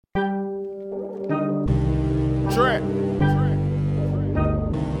Choppadread.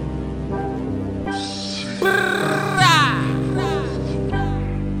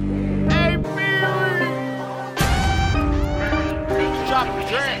 Hey,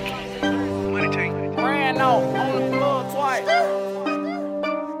 Choppadread. Ran off on the floor twice.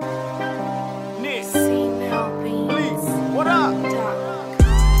 Nick, please, what up?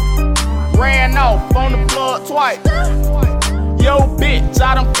 Ran off on the floor twice. Yo, bitch,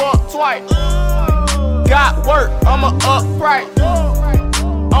 I done fucked twice. Got work, I'm a upright.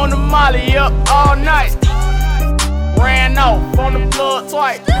 On the molly up all night. Ran off on the floor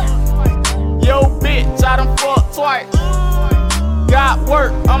twice. Yo, bitch, I done fucked twice. Got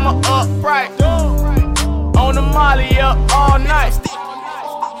work, I'm a upright. On the molly up all night.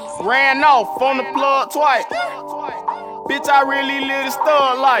 Ran off on the plug twice. Bitch, I really live the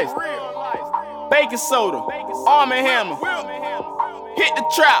stud life. Baking soda, Arm & Hammer. Hit the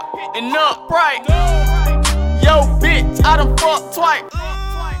trap and upright. Yo, bitch, I done fucked twice.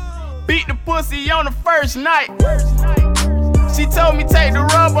 Beat the pussy on the first night. She told me take the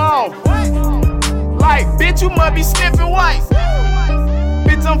rubber off. Like, bitch, you must be sniffing white.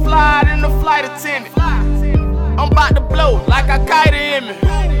 Bitch, I'm flying in the flight attendant. I'm about to blow like I kite in me.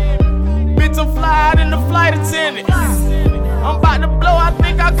 Bitch, I'm flying in the flight attendant. I'm about to blow, I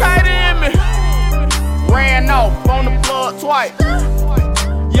think I kite in me. Ran off on the plug twice.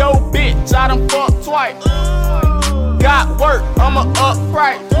 Yo, bitch, I done fucked twice. Got work, I'm a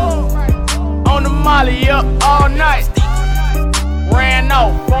upright. On the molly up all night. Ran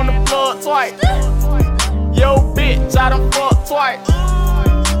off on the plug twice. Yo, bitch, I done fucked twice.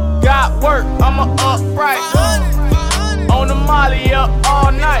 Got work, I'm a upright. On the molly up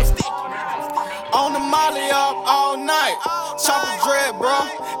all night. On the molly up all night. Choppadread, bro,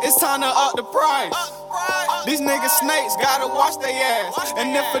 it's time to up the price. These niggas snakes, gotta watch they ass.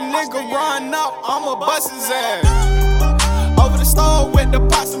 And if a nigga run up, I'ma bust his ass. Over the store with the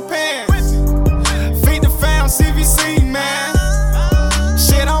pots and pans. Feed the fam, CVC, man.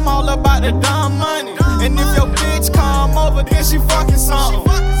 Shit, I'm all about the dumb money. And if your bitch come over, then she fucking something.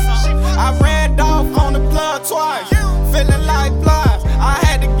 I ran off on the plug twice. Feeling like flies, I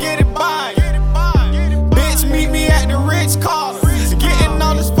had to get it by. Bitch, meet me at the Rich Carter. Getting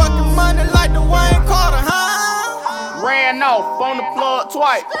all this fucking money like the Wayne Carter, huh? Ran off on the plug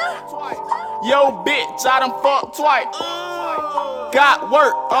twice. Yo, bitch, I done fucked twice. Got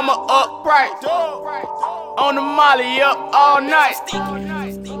work, I'm a upright. On the molly up all night.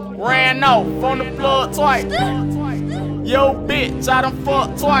 Ran off on the plug twice. Yo, bitch, I done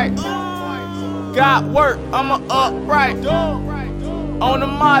fucked twice. Got work, I'm a upright. On the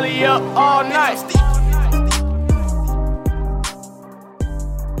molly up all night.